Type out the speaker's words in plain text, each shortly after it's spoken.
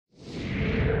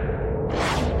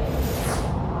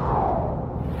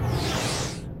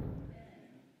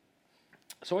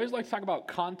So I always like to talk about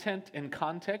content and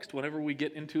context whenever we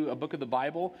get into a book of the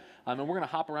Bible. And we're going to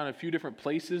hop around a few different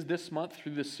places this month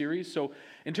through this series. So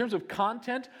in terms of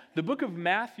content, the book of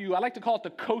Matthew, I like to call it the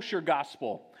kosher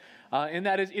gospel. And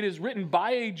that is, it is written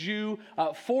by a Jew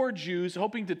for Jews,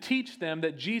 hoping to teach them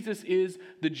that Jesus is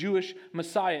the Jewish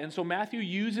Messiah. And so Matthew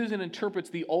uses and interprets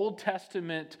the Old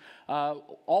Testament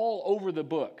all over the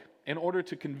book in order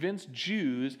to convince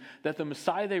Jews that the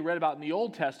Messiah they read about in the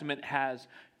Old Testament has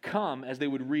come as they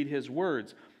would read his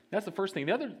words. That's the first thing.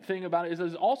 The other thing about it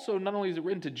is also, not only is it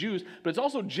written to Jews, but it's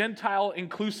also Gentile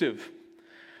inclusive.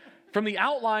 From the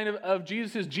outline of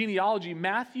Jesus' genealogy,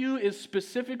 Matthew is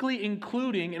specifically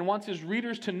including and wants his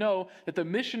readers to know that the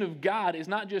mission of God is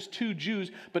not just to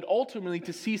Jews, but ultimately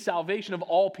to see salvation of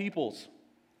all peoples.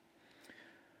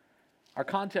 Our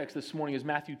context this morning is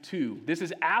Matthew 2. This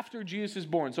is after Jesus is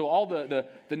born. So all the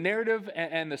narrative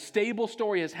and the stable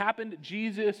story has happened.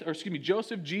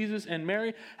 Joseph, Jesus, and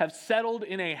Mary have settled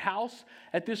in a house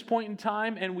at this point in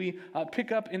time. And we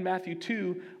pick up in Matthew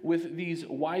 2 with these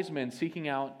wise men seeking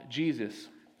out Jesus.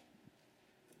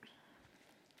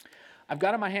 I've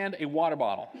got in my hand a water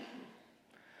bottle.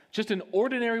 Just an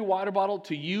ordinary water bottle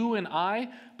to you and I,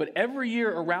 but every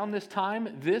year around this time,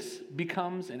 this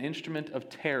becomes an instrument of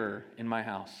terror in my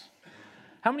house.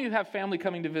 How many of you have family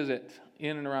coming to visit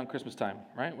in and around Christmas time,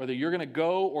 right? Whether you're going to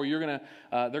go or they're going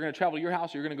to travel to your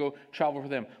house or you're going to go travel for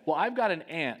them. Well, I've got an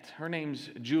aunt. Her name's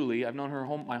Julie. I've known her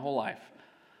my whole life.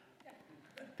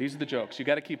 These are the jokes. You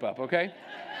got to keep up, okay?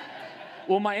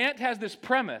 Well, my aunt has this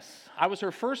premise. I was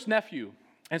her first nephew.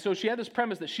 And so she had this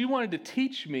premise that she wanted to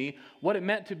teach me what it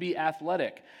meant to be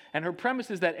athletic. And her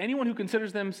premise is that anyone who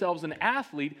considers themselves an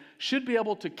athlete should be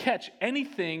able to catch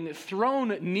anything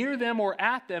thrown near them or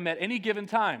at them at any given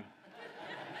time.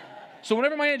 So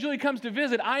whenever my Aunt Julie comes to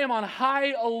visit, I am on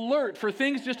high alert for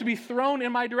things just to be thrown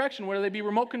in my direction, whether they be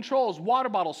remote controls, water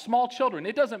bottles, small children.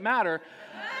 It doesn't matter.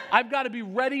 I've got to be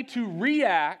ready to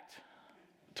react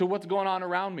to what's going on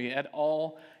around me at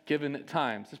all given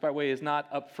times. This, by the way, is not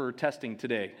up for testing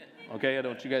today. Okay, I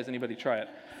don't want you guys, anybody try it.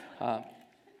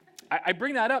 I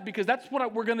bring that up because that's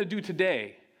what we're going to do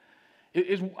today.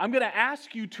 I'm going to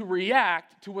ask you to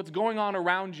react to what's going on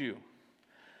around you.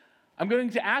 I'm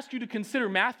going to ask you to consider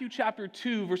Matthew chapter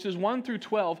 2, verses 1 through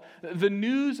 12, the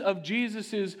news of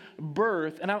Jesus'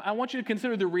 birth. And I want you to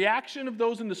consider the reaction of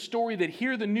those in the story that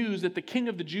hear the news that the King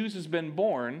of the Jews has been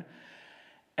born.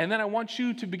 And then I want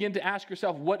you to begin to ask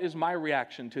yourself, what is my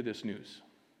reaction to this news?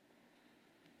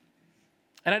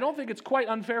 And I don't think it's quite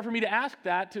unfair for me to ask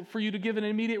that for you to give an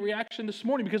immediate reaction this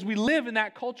morning, because we live in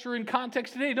that culture and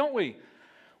context today, don't we?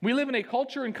 We live in a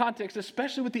culture and context,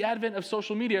 especially with the advent of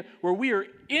social media, where we are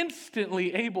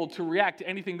instantly able to react to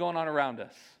anything going on around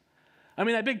us. I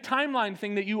mean, that big timeline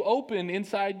thing that you open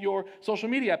inside your social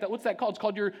media app, what's that called? It's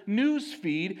called your news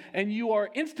feed, and you are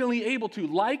instantly able to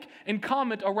like and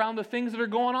comment around the things that are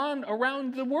going on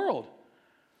around the world.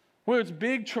 Whether it's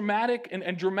big, traumatic,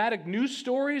 and dramatic news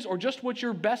stories, or just what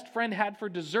your best friend had for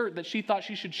dessert that she thought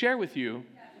she should share with you,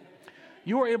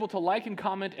 you are able to like and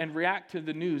comment and react to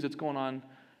the news that's going on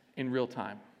in real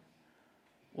time.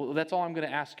 Well, that's all I'm going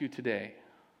to ask you today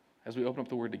as we open up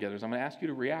the Word together. I'm going to ask you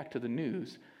to react to the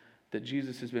news that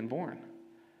Jesus has been born.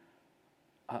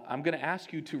 I'm going to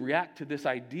ask you to react to this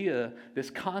idea, this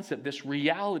concept, this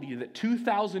reality that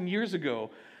 2,000 years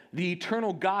ago, the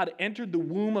eternal God entered the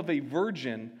womb of a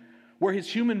virgin where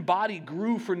his human body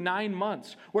grew for 9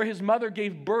 months, where his mother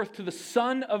gave birth to the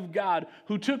Son of God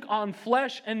who took on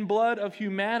flesh and blood of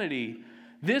humanity.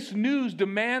 This news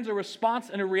demands a response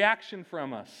and a reaction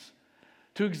from us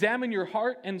to examine your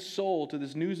heart and soul to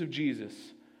this news of Jesus.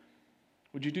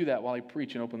 Would you do that while I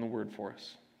preach and open the Word for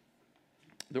us?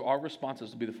 Our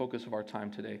responses will be the focus of our time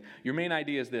today. Your main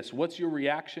idea is this: what's your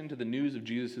reaction to the news of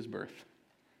Jesus' birth?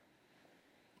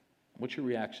 What's your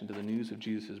reaction to the news of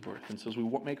Jesus' birth? And so as we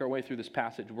make our way through this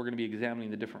passage, we're going to be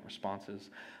examining the different responses.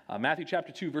 Matthew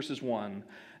chapter 2, verses 1.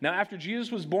 Now after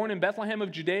Jesus was born in Bethlehem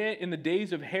of Judea in the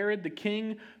days of Herod the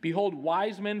king, behold,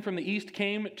 wise men from the east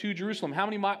came to Jerusalem. How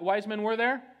many wise men were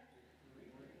there?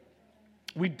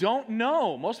 We don't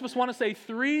know. Most of us want to say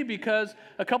 3 because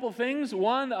a couple of things.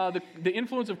 One, the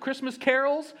influence of Christmas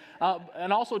carols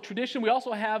and also tradition. We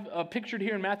also have pictured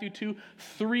here in Matthew 2,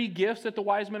 3 gifts that the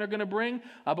wise men are going to bring.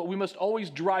 But we must always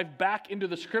drive back into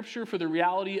the Scripture for the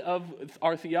reality of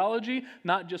our theology,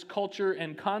 not just culture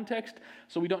and context.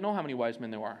 So we don't know how many wise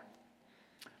men there are.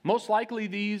 Most likely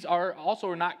these are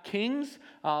not kings,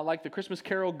 like the Christmas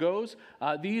carol goes.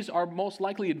 These are most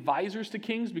likely advisors to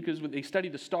kings because they study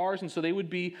the stars, and so they would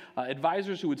be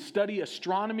advisors who would study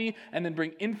astronomy and then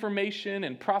bring information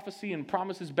and prophecy and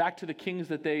promises back to the kings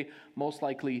that they most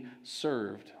likely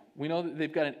served. We know that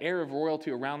they've got an air of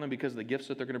royalty around them because of the gifts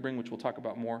that they're going to bring, which we'll talk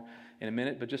about more in a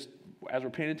minute. But just as we're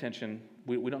paying attention,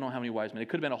 we don't know how many wise men. It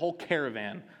could have been a whole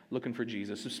caravan looking for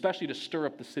Jesus, especially to stir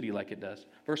up the city like it does.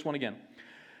 Verse 1 again.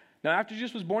 Now after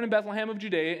Jesus was born in Bethlehem of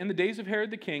Judea, in the days of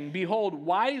Herod the king, behold,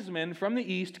 wise men from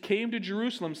the east came to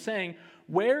Jerusalem, saying,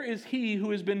 Where is he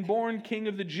who has been born King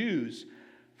of the Jews?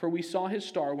 For we saw his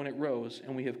star when it rose,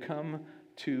 and we have come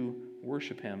to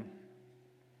worship him.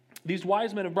 These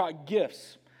wise men have brought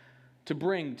gifts to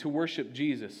bring to worship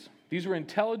Jesus. These were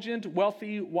intelligent,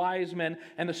 wealthy, wise men,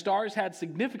 and the stars had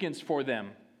significance for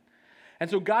them. And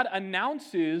so God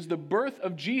announces the birth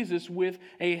of Jesus with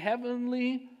a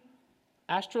heavenly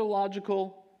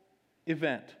astrological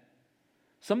event.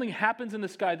 Something happens in the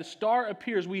sky. The star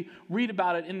appears. We read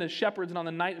about it in the shepherds and on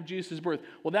the night of Jesus' birth.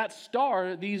 Well, that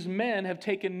star, these men have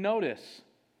taken notice.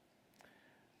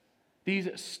 These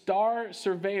star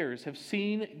surveyors have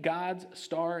seen God's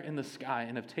star in the sky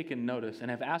and have taken notice and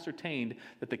have ascertained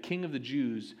that the King of the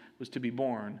Jews was to be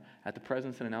born at the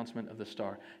presence and announcement of the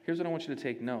star. Here's what I want you to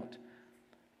take note.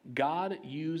 God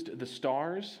used the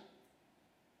stars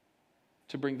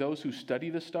to bring those who study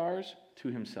the stars to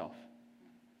himself.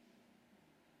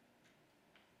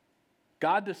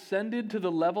 God descended to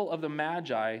the level of the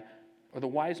Magi, or the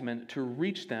wise men, to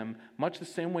reach them, much the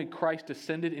same way Christ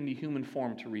descended into human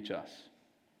form to reach us.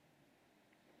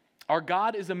 Our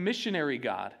God is a missionary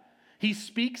God. He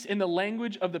speaks in the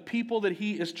language of the people that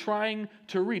he is trying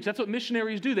to reach. That's what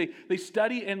missionaries do. They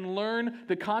study and learn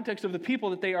the context of the people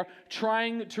that they are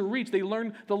trying to reach. They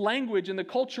learn the language and the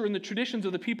culture and the traditions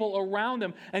of the people around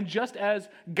them. And just as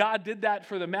God did that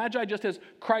for the Magi, just as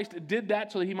Christ did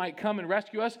that so that he might come and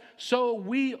rescue us, so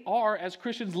we are, as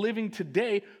Christians living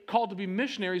today, called to be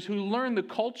missionaries who learn the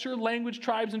culture, language,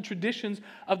 tribes, and traditions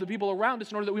of the people around us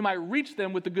in order that we might reach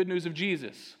them with the good news of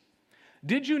Jesus.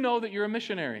 Did you know that you're a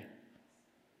missionary?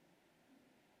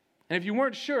 And if you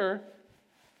weren't sure,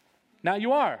 now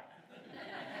you are.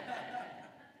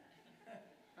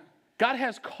 God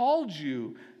has called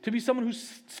you to be someone who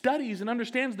studies and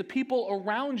understands the people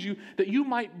around you that you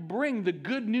might bring the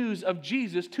good news of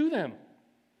Jesus to them.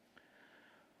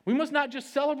 We must not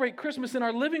just celebrate Christmas in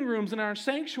our living rooms and our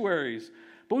sanctuaries,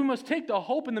 but we must take the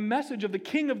hope and the message of the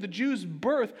King of the Jews'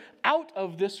 birth out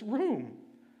of this room.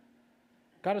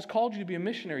 God has called you to be a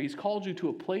missionary. He's called you to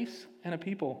a place and a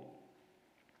people.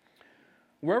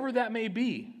 Wherever that may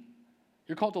be,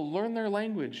 you're called to learn their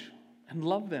language and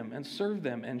love them and serve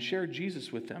them and share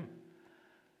Jesus with them.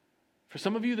 For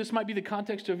some of you, this might be the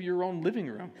context of your own living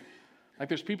room. Like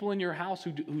there's people in your house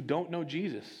who don't know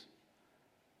Jesus.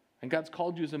 And God's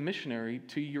called you as a missionary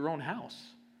to your own house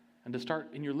and to start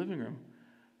in your living room.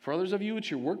 For others of you,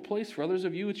 it's your workplace. For others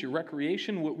of you, it's your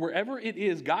recreation. Wherever it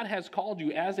is, God has called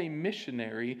you as a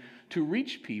missionary to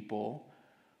reach people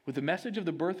with the message of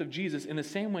the birth of Jesus in the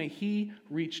same way he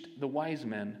reached the wise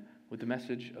men with the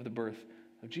message of the birth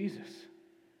of Jesus.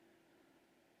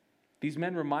 These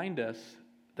men remind us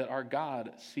that our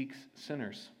God seeks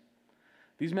sinners.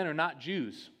 These men are not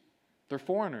Jews. They're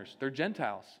foreigners. They're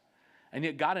Gentiles. And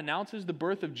yet God announces the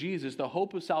birth of Jesus, the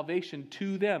hope of salvation,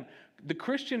 to them. The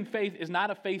Christian faith is not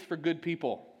a faith for good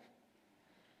people.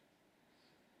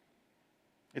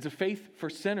 It's a faith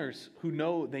for sinners who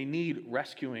know they need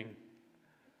rescuing.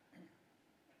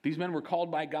 These men were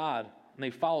called by God, and they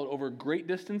followed over a great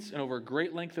distance and over a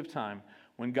great length of time.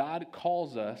 When God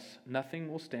calls us,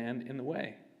 nothing will stand in the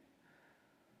way.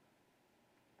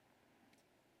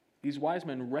 These wise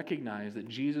men recognized that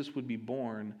Jesus would be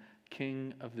born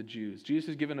King of the Jews. Jesus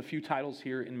is given a few titles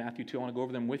here in Matthew 2. I want to go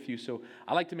over them with you. So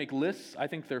I like to make lists. I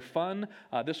think they're fun.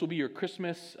 This will be your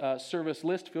Christmas service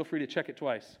list. Feel free to check it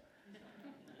twice.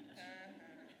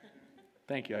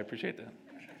 Thank you. I appreciate that.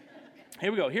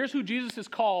 Here we go. Here's who Jesus is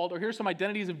called, or here's some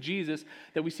identities of Jesus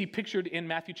that we see pictured in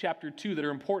Matthew chapter 2 that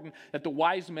are important that the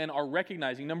wise men are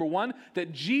recognizing. Number one,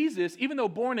 that Jesus, even though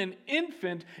born an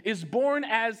infant, is born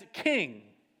as king.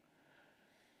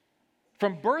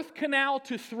 From birth canal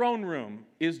to throne room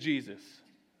is Jesus.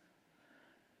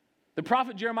 The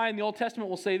prophet Jeremiah in the Old Testament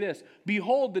will say this,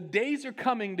 "Behold, the days are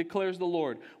coming, declares the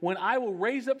Lord, when I will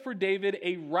raise up for David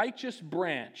a righteous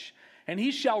branch, and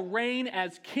he shall reign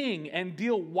as king and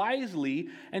deal wisely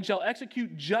and shall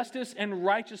execute justice and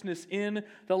righteousness in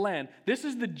the land." This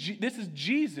is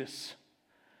Jesus,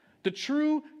 the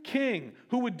true king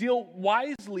who would deal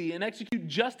wisely and execute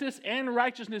justice and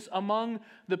righteousness among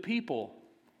the people.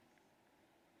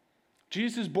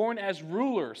 Jesus is born as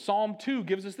ruler. Psalm 2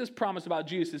 gives us this promise about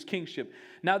Jesus' kingship.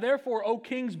 "Now therefore, O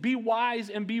kings, be wise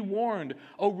and be warned.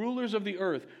 O rulers of the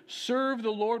earth, serve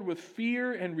the Lord with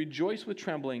fear and rejoice with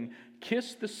trembling.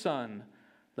 Kiss the Son,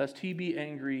 lest he be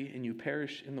angry and you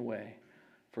perish in the way.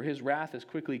 for his wrath is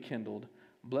quickly kindled.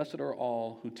 Blessed are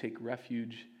all who take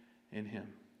refuge in him.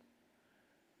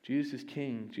 Jesus is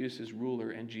king, Jesus is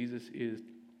ruler, and Jesus is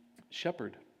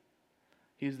shepherd.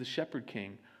 He is the shepherd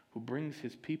king who brings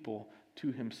his people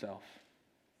to himself.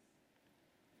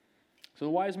 So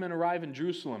the wise men arrive in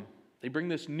Jerusalem. They bring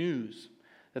this news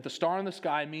that the star in the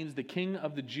sky means the King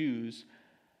of the Jews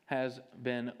has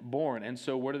been born. And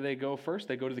so where do they go first?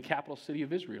 They go to the capital city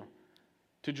of Israel,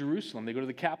 to Jerusalem. They go to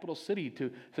the capital city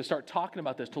to start talking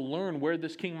about this, to learn where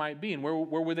this king might be. And where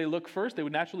would they look first? They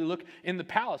would naturally look in the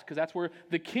palace, because that's where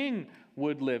the king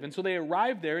would live. And so they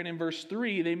arrive there, and in verse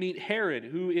 3, they meet Herod,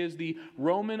 who is the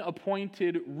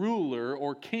Roman-appointed ruler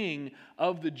or king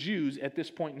of the Jews at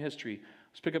this point in history.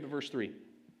 Let's pick up at verse 3.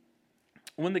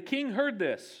 When the king heard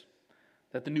this,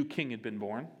 that the new king had been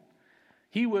born,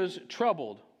 he was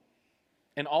troubled,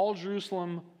 and all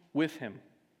Jerusalem with him.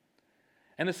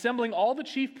 And assembling all the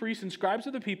chief priests and scribes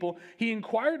of the people, he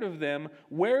inquired of them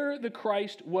where the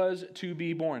Christ was to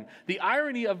be born. The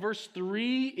irony of verse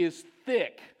 3 is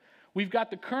thick. We've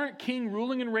got the current king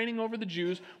ruling and reigning over the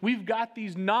Jews. We've got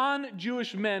these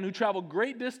non-Jewish men who travel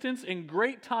great distance and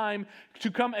great time to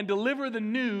come and deliver the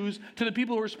news to the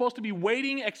people who are supposed to be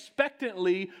waiting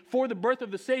expectantly for the birth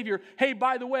of the Savior. Hey,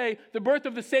 by the way, the birth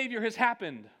of the Savior has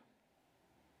happened.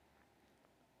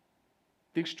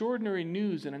 The extraordinary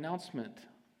news and announcement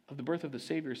of the birth of the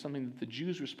Savior is something that the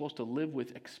Jews were supposed to live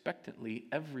with expectantly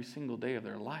every single day of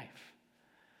their life.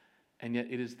 And yet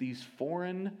it is these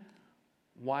foreign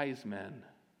wise men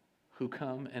who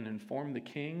come and inform the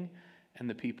king and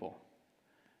the people.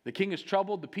 The king is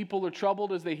troubled. The people are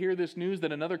troubled as they hear this news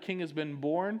that another king has been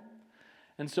born.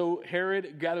 And so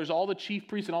Herod gathers all the chief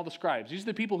priests and all the scribes. These are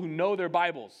the people who know their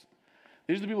Bibles.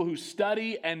 These are the people who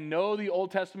study and know the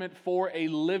Old Testament for a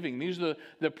living. These are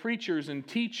the preachers and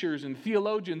teachers and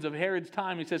theologians of Herod's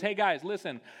time. He says, hey guys,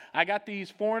 listen, I got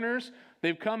these foreigners.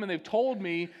 They've come and they've told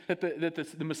me that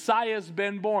the Messiah's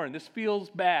been born. This feels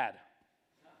bad.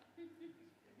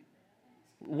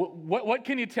 What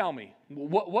can you tell me?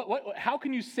 How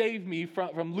can you save me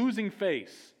from losing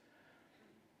face?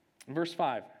 Verse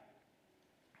 5.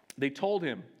 They told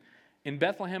him, in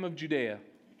Bethlehem of Judea,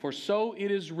 for so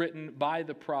it is written by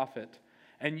the prophet,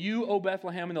 and you, O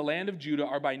Bethlehem, in the land of Judah,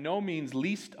 are by no means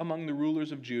least among the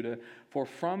rulers of Judah, for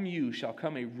from you shall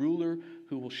come a ruler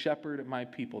who will shepherd my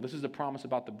people. This is a promise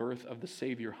about the birth of the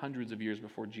Savior hundreds of years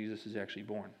before Jesus is actually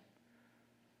born.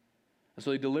 And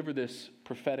so they deliver this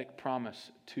prophetic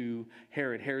promise to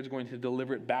Herod. Herod's going to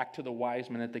deliver it back to the wise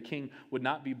men that the king would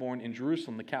not be born in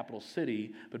Jerusalem, the capital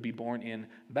city, but be born in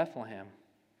Bethlehem.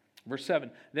 Verse 7,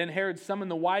 then Herod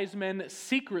summoned the wise men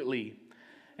secretly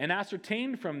and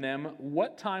ascertained from them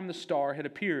what time the star had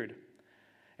appeared.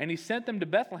 And he sent them to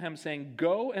Bethlehem, saying,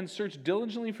 go and search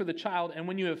diligently for the child, and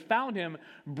when you have found him,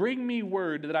 bring me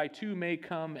word that I too may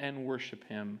come and worship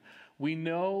him. We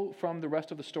know from the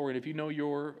rest of the story, and if you know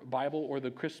your Bible or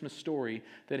the Christmas story,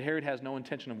 that Herod has no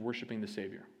intention of worshiping the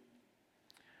Savior.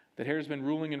 That Herod's been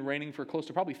ruling and reigning for close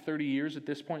to probably 30 years at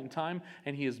this point in time,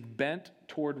 and he is bent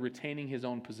toward retaining his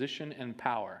own position and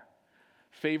power.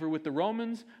 Favor with the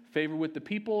Romans, favor with the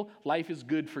people, life is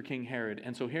good for King Herod.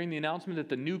 And so hearing the announcement that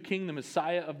the new king, the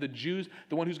Messiah of the Jews,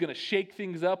 the one who's going to shake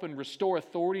things up and restore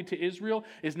authority to Israel,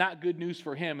 is not good news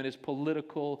for him and his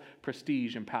political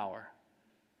prestige and power.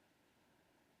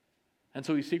 And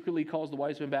so he secretly calls the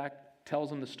wise men back, tells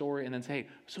them the story, and then says, hey,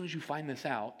 as soon as you find this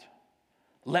out,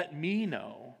 let me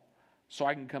know so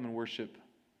I can come and worship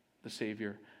the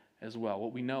Savior as well.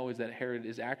 What we know is that Herod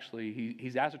is actually,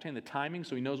 he's ascertained the timing,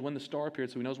 so he knows when the star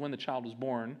appeared, so he knows when the child was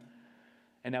born,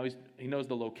 and now he knows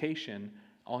the location.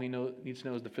 All he needs to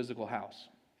know is the physical house.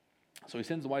 So he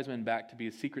sends the wise men back to be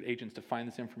his secret agents to find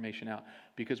this information out,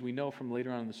 because we know from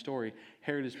later on in the story,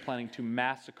 Herod is planning to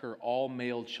massacre all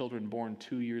male children born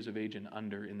 2 years of age and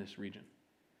under in this region.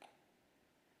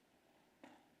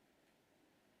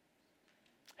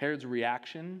 Herod's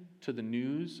reaction to the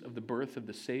news of the birth of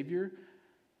the Savior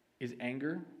is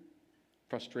anger,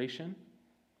 frustration,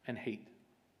 and hate.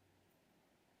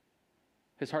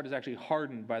 His heart is actually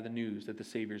hardened by the news that the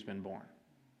Savior's been born.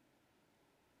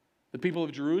 The people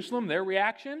of Jerusalem, their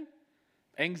reaction,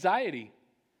 anxiety.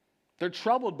 They're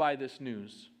troubled by this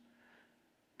news.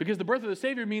 Because the birth of the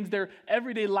Savior means their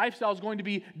everyday lifestyle is going to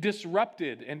be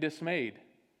disrupted and dismayed.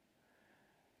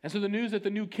 And so the news that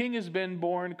the new king has been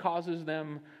born causes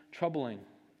them troubling.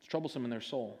 It's troublesome in their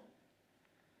soul.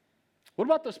 What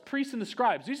about those priests and the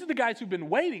scribes? These are the guys who've been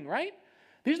waiting, right?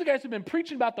 These are the guys who've been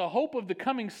preaching about the hope of the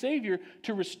coming Savior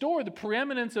to restore the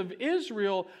preeminence of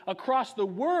Israel across the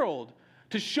world,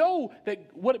 to show that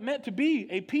what it meant to be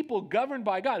a people governed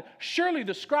by God. Surely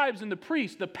the scribes and the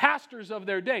priests, the pastors of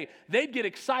their day, they'd get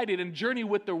excited and journey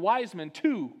with their wise men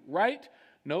too, right?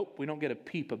 Nope, we don't get a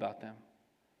peep about them.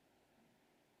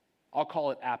 I'll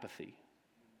call it apathy.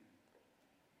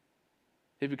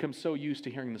 They've become so used to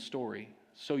hearing the story,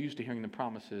 so used to hearing the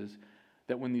promises,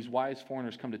 that when these wise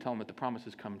foreigners come to tell them that the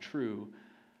promises come true,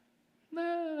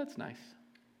 that's nice.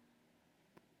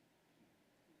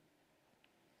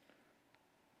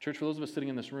 Church, for those of us sitting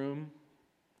in this room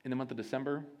in the month of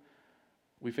December,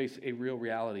 we face a real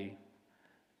reality.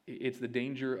 It's the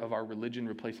danger of our religion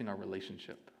replacing our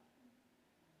relationship.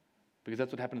 Because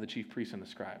that's what happened to the chief priests and the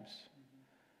scribes.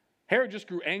 Herod just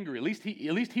grew angry. At least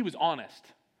he was honest.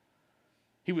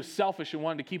 He was selfish and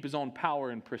wanted to keep his own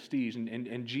power and prestige,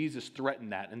 and Jesus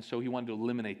threatened that, and so he wanted to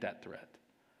eliminate that threat.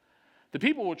 The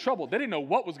people were troubled. They didn't know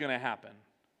what was going to happen.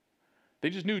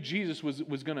 They just knew Jesus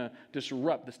was going to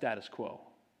disrupt the status quo.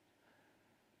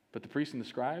 But the priests and the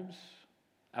scribes,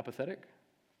 apathetic.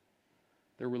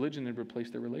 Their religion had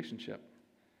replaced their relationship.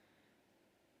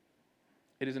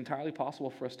 It is entirely possible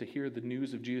for us to hear the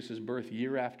news of Jesus' birth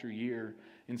year after year,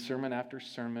 in sermon after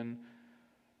sermon,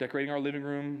 decorating our living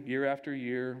room year after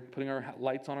year, putting our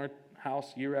lights on our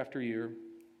house year after year,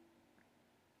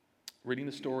 reading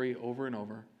the story over and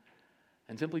over,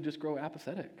 and simply just grow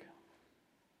apathetic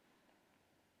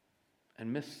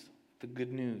and miss the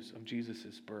good news of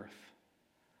Jesus' birth.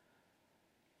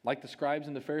 Like the scribes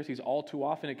and the Pharisees, all too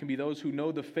often it can be those who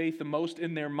know the faith the most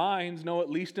in their minds, know at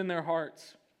least in their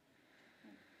hearts.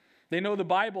 They know the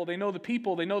Bible, they know the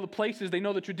people, they know the places, they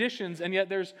know the traditions, and yet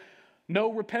there's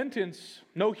no repentance,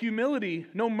 no humility,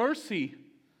 no mercy.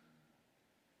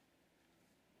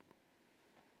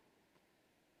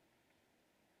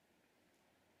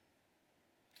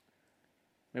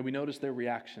 May we notice their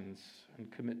reactions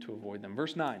and commit to avoid them.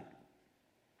 Verse 9,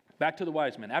 back to the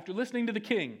wise men. After listening to the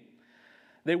king,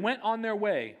 they went on their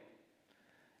way,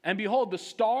 and behold, the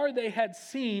star they had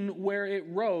seen where it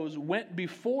rose went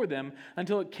before them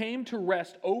until it came to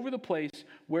rest over the place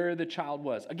where the child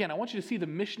was. Again, I want you to see the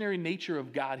missionary nature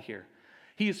of God here.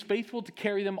 He is faithful to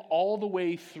carry them all the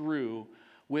way through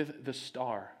with the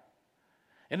star.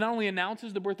 It not only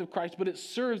announces the birth of Christ, but it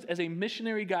serves as a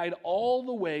missionary guide all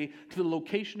the way to the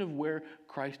location of where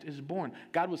Christ is born.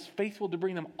 God was faithful to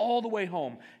bring them all the way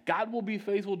home. God will be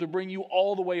faithful to bring you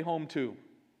all the way home too.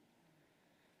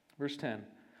 Verse 10,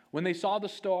 when they saw the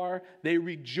star, they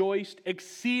rejoiced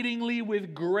exceedingly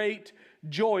with great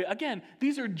joy. Again,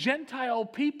 these are Gentile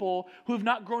people who have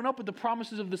not grown up with the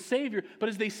promises of the Savior, but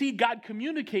as they see God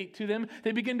communicate to them,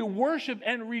 they begin to worship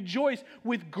and rejoice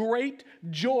with great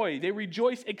joy. They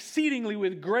rejoice exceedingly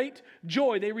with great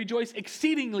joy. They rejoice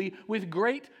exceedingly with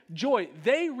great joy.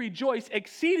 They rejoice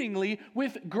exceedingly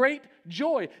with great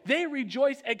joy. They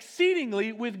rejoice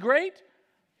exceedingly with great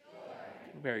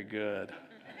joy. Very good.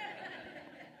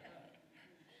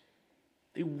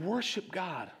 They worship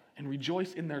God and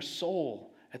rejoice in their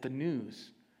soul at the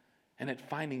news and at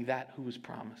finding that who was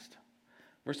promised.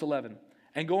 Verse 11,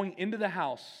 and going into the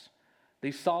house,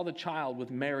 they saw the child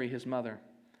with Mary, his mother,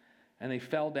 and they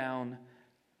fell down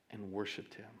and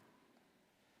worshiped him.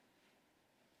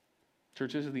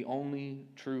 Church, this is the only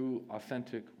true,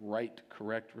 authentic, right,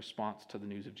 correct response to the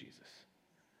news of Jesus,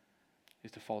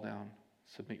 is to fall down,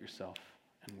 submit yourself,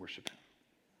 and worship him.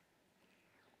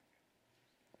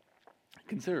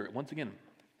 Consider it, once again,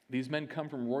 these men come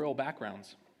from royal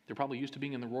backgrounds. They're probably used to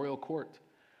being in the royal court,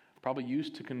 probably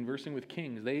used to conversing with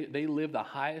kings. They live the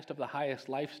highest of the highest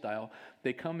lifestyle.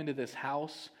 They come into this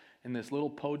house in this little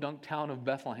podunk town of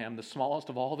Bethlehem, the smallest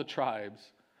of all the tribes,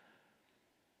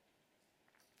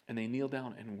 and they kneel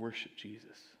down and worship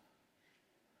Jesus.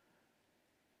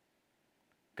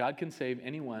 God can save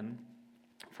anyone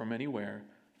from anywhere,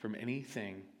 from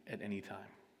anything, at any time.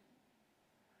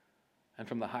 And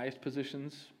from the highest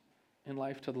positions in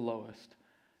life to the lowest,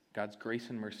 God's grace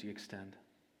and mercy extend.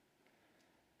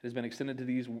 It has been extended to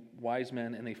these wise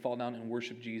men, and they fall down and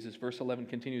worship Jesus. Verse 11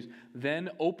 continues, then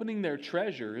opening their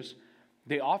treasures,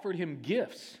 they offered him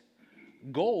gifts,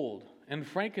 gold and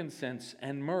frankincense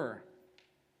and myrrh.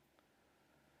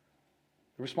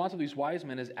 The response of these wise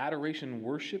men is adoration and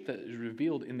worship that is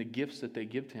revealed in the gifts that they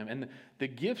give to him. And the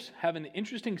gifts have an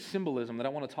interesting symbolism that I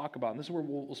want to talk about, and this is where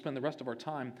we'll spend the rest of our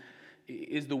time,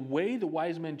 is the way the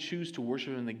wise men choose to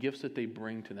worship and the gifts that they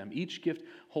bring to them. Each gift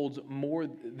holds more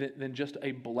than just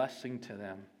a blessing to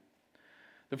them.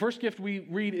 The first gift we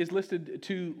read is listed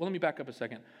to, well, let me back up a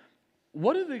second.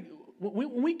 When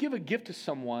we give a gift to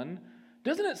someone,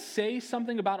 doesn't it say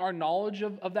something about our knowledge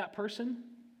of that person?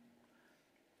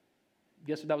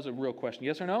 Yes, that was a real question.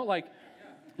 Yes or no?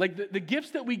 Like the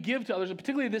gifts that we give to others,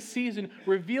 particularly this season,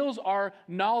 reveals our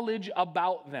knowledge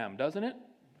about them, doesn't it?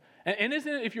 And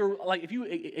isn't it, if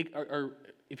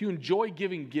you enjoy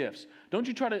giving gifts, don't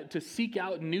you try to seek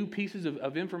out new pieces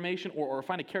of information or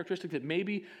find a characteristic that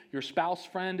maybe your spouse,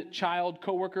 friend, child,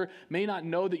 coworker may not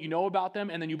know that you know about them,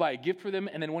 and then you buy a gift for them,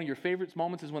 and then one of your favorite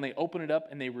moments is when they open it up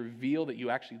and they reveal that you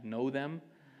actually know them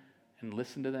and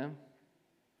listen to them?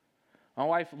 My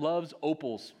wife loves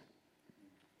opals.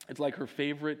 It's like her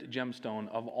favorite gemstone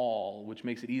of all, which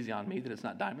makes it easy on me that it's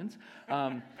not diamonds.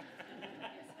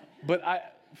 But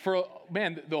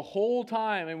the whole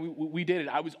time, and we dated,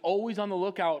 I was always on the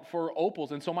lookout for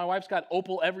opals. And so my wife's got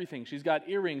opal everything. She's got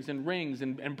earrings and rings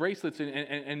and bracelets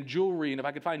and jewelry. And if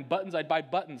I could find buttons, I'd buy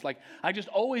buttons. Like, I just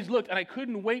always looked, and I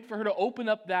couldn't wait for her to open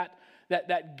up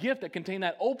that gift that contained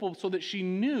that opal so that she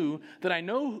knew that I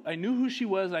knew who she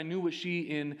was, I knew what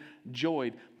she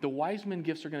enjoyed. The wise men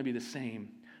gifts are going to be the same.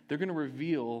 They're going to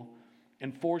reveal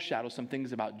and foreshadow some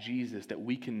things about Jesus that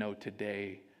we can know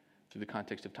today through the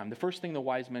context of time. The first thing the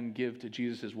wise men give to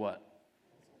Jesus is what?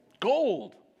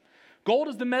 Gold. Gold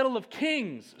is the metal of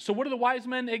kings. So what are the wise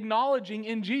men acknowledging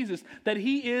in Jesus? That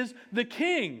he is the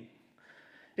king.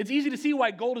 It's easy to see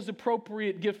why gold is an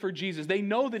appropriate gift for Jesus. They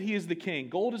know that he is the king.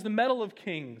 Gold is the metal of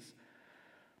kings.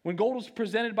 When gold was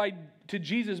presented to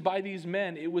Jesus by these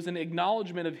men, it was an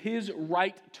acknowledgement of his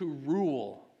right to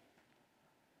rule.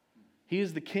 He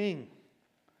is the king.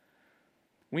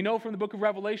 We know from the book of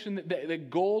Revelation that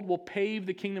gold will pave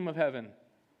the kingdom of heaven.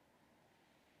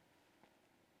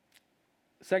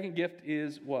 The second gift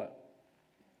is what?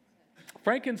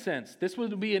 Frankincense. This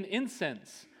would be an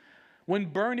incense. When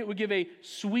burned, it would give a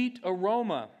sweet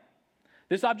aroma.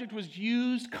 This object was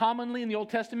used commonly in the Old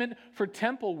Testament for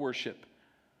temple worship.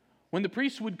 When the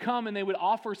priests would come and they would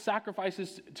offer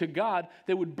sacrifices to God,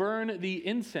 they would burn the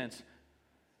incense.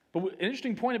 But an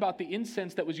interesting point about the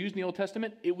incense that was used in the Old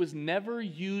Testament, it was never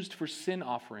used for sin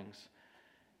offerings.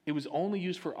 It was only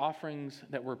used for offerings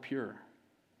that were pure.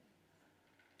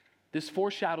 This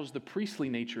foreshadows the priestly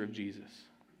nature of Jesus.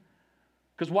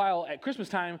 Because while at Christmas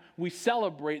time we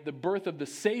celebrate the birth of the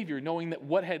Savior, knowing that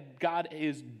what God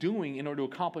is doing in order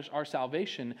to accomplish our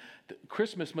salvation,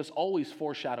 Christmas must always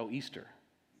foreshadow Easter.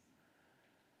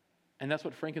 And that's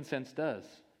what frankincense does.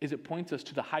 Is it points us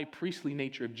to the high priestly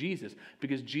nature of Jesus,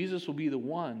 because Jesus will be the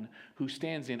one who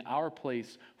stands in our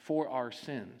place for our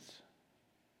sins.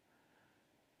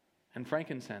 And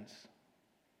frankincense,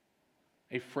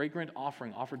 a fragrant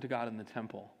offering offered to God in the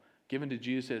temple, given to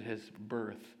Jesus at his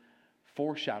birth,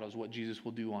 foreshadows what Jesus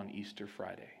will do on Easter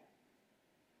Friday.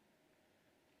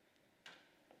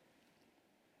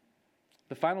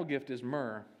 The final gift is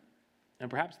myrrh, and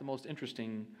perhaps the most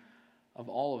interesting of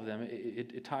all of them.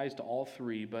 It ties to all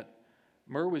three, but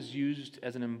myrrh was used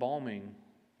as an embalming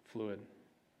fluid.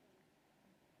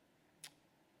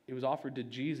 It was offered to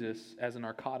Jesus as a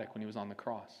narcotic when he was on the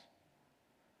cross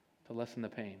to lessen the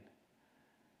pain.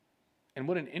 And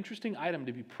what an interesting item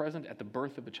to be present at the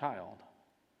birth of a child.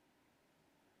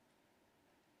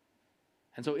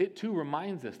 And so it too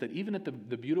reminds us that even at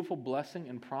the beautiful blessing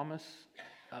and promise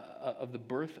of the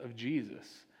birth of Jesus,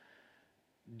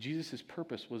 Jesus'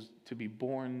 purpose was to be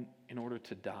born in order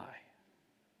to die.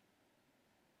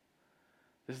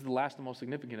 This is the last and most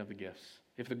significant of the gifts.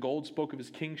 If the gold spoke of his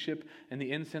kingship and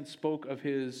the incense spoke of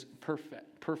his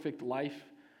perfect life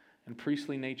and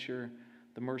priestly nature,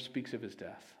 the myrrh speaks of his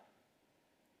death.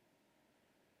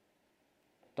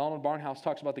 Donald Barnhouse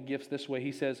talks about the gifts this way.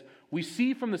 He says, "We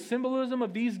see from the symbolism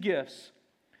of these gifts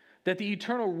that the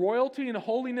eternal royalty and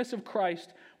holiness of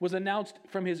Christ was announced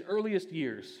from his earliest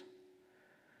years.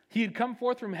 He had come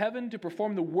forth from heaven to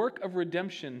perform the work of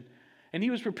redemption, and he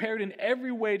was prepared in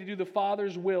every way to do the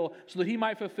Father's will so that he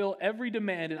might fulfill every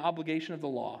demand and obligation of the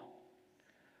law.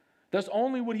 Thus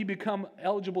only would he become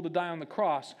eligible to die on the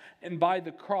cross, and by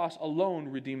the cross alone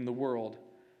redeem the world.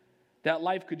 That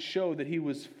life could show that he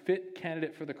was fit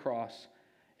candidate for the cross,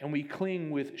 and we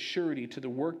cling with surety to the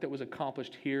work that was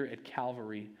accomplished here at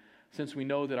Calvary, since we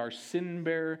know that our sin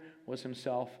bearer was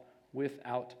himself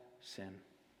without sin."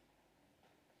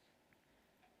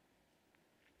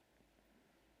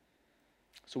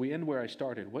 So we end where I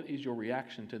started. What is your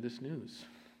reaction to this news?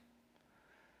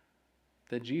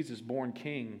 That Jesus, born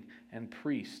king and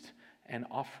priest and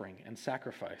offering and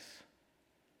sacrifice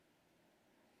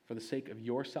for the sake of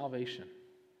your salvation.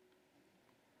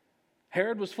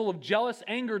 Herod was full of jealous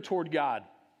anger toward God.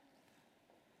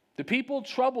 The people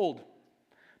troubled,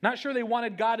 not sure they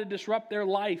wanted God to disrupt their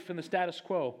life and the status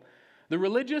quo. The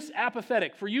religious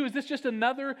apathetic. For you, is this just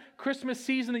another Christmas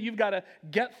season that you've got to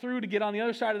get through to get on the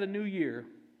other side of the new year?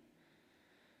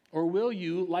 Or will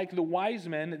you, like the wise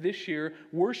men this year,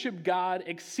 worship God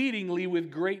exceedingly with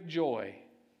great joy?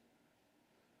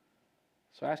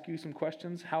 So I ask you some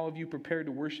questions. How have you prepared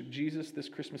to worship Jesus this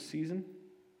Christmas season?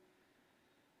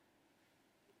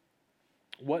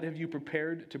 What have you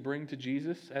prepared to bring to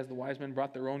Jesus as the wise men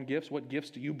brought their own gifts? What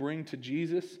gifts do you bring to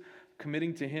Jesus,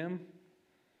 committing to Him?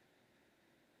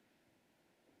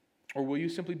 Or will you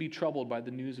simply be troubled by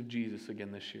the news of Jesus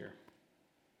again this year?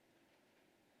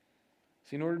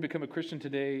 See, in order to become a Christian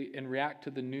today and react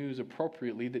to the news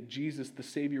appropriately that Jesus, the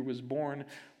Savior, was born,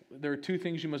 there are two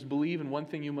things you must believe and one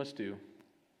thing you must do.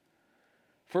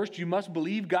 First, you must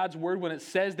believe God's word when it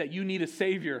says that you need a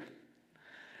Savior,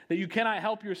 that you cannot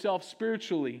help yourself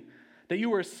spiritually, that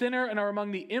you are a sinner and are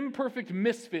among the imperfect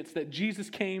misfits that Jesus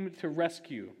came to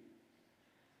rescue.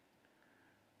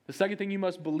 The second thing you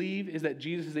must believe is that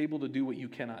Jesus is able to do what you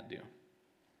cannot do,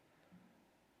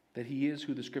 that He is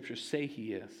who the Scriptures say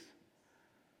He is,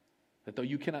 that though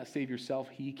you cannot save yourself,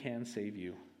 He can save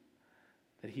you,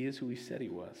 that He is who He said He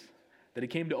was, that He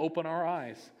came to open our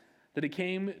eyes, that He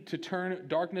came to turn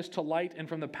darkness to light and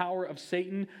from the power of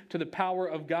Satan to the power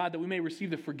of God, that we may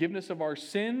receive the forgiveness of our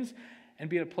sins and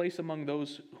be at a place among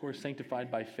those who are sanctified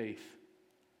by faith.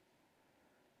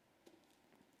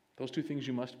 Those two things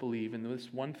you must believe, and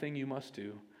this one thing you must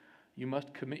do, you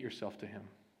must commit yourself to Him.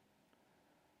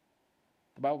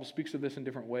 The Bible speaks of this in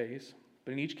different ways,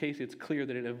 but in each case it's clear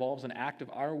that it involves an act of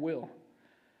our will.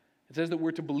 It says that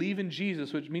we're to believe in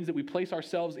Jesus, which means that we place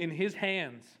ourselves in His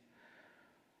hands.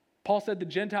 Paul said the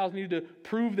Gentiles needed to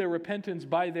prove their repentance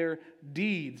by their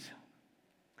deeds.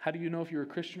 How do you know if you're a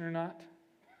Christian or not?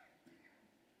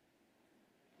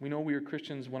 We know we are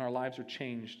Christians when our lives are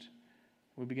changed.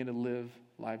 We begin to live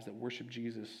lives that worship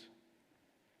Jesus.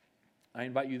 I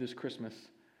invite you this Christmas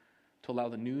to allow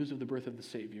the news of the birth of the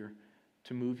Savior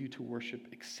to move you to worship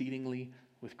exceedingly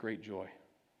with great joy.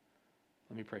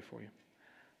 Let me pray for you.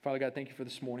 Father God, thank you for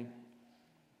this morning.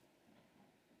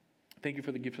 Thank you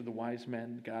for the gift of the wise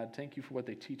men, God. Thank you for what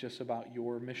they teach us about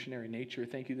your missionary nature.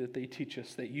 Thank you that they teach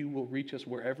us that you will reach us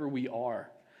wherever we are,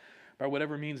 by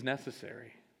whatever means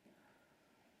necessary.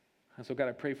 And so, God,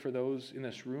 I pray for those in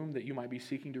this room that you might be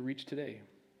seeking to reach today.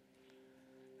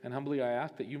 And humbly I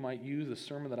ask that you might use the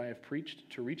sermon that I have preached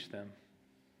to reach them,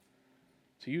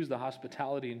 to use the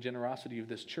hospitality and generosity of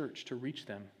this church to reach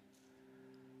them,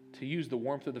 to use the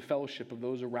warmth of the fellowship of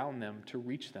those around them to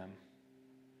reach them.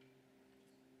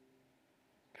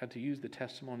 God, to use the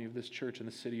testimony of this church in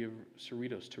the city of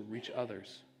Cerritos to reach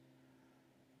others.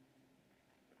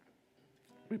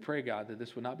 We pray, God, that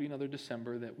this would not be another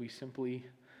December that we simply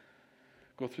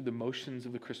go through the motions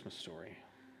of the Christmas story,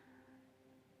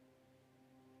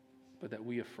 but that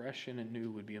we afresh and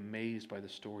anew would be amazed by the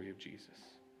story of Jesus,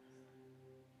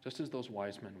 just as those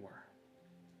wise men were.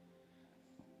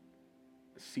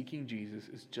 Seeking Jesus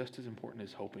is just as important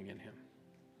as hoping in Him.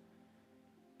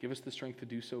 Give us the strength to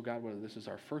do so, God, whether this is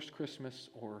our first Christmas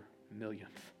or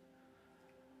millionth.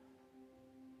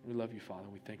 We love you, Father.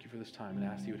 We thank you for this time and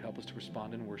ask that you would help us to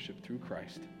respond in worship through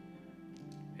Christ.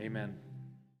 Amen.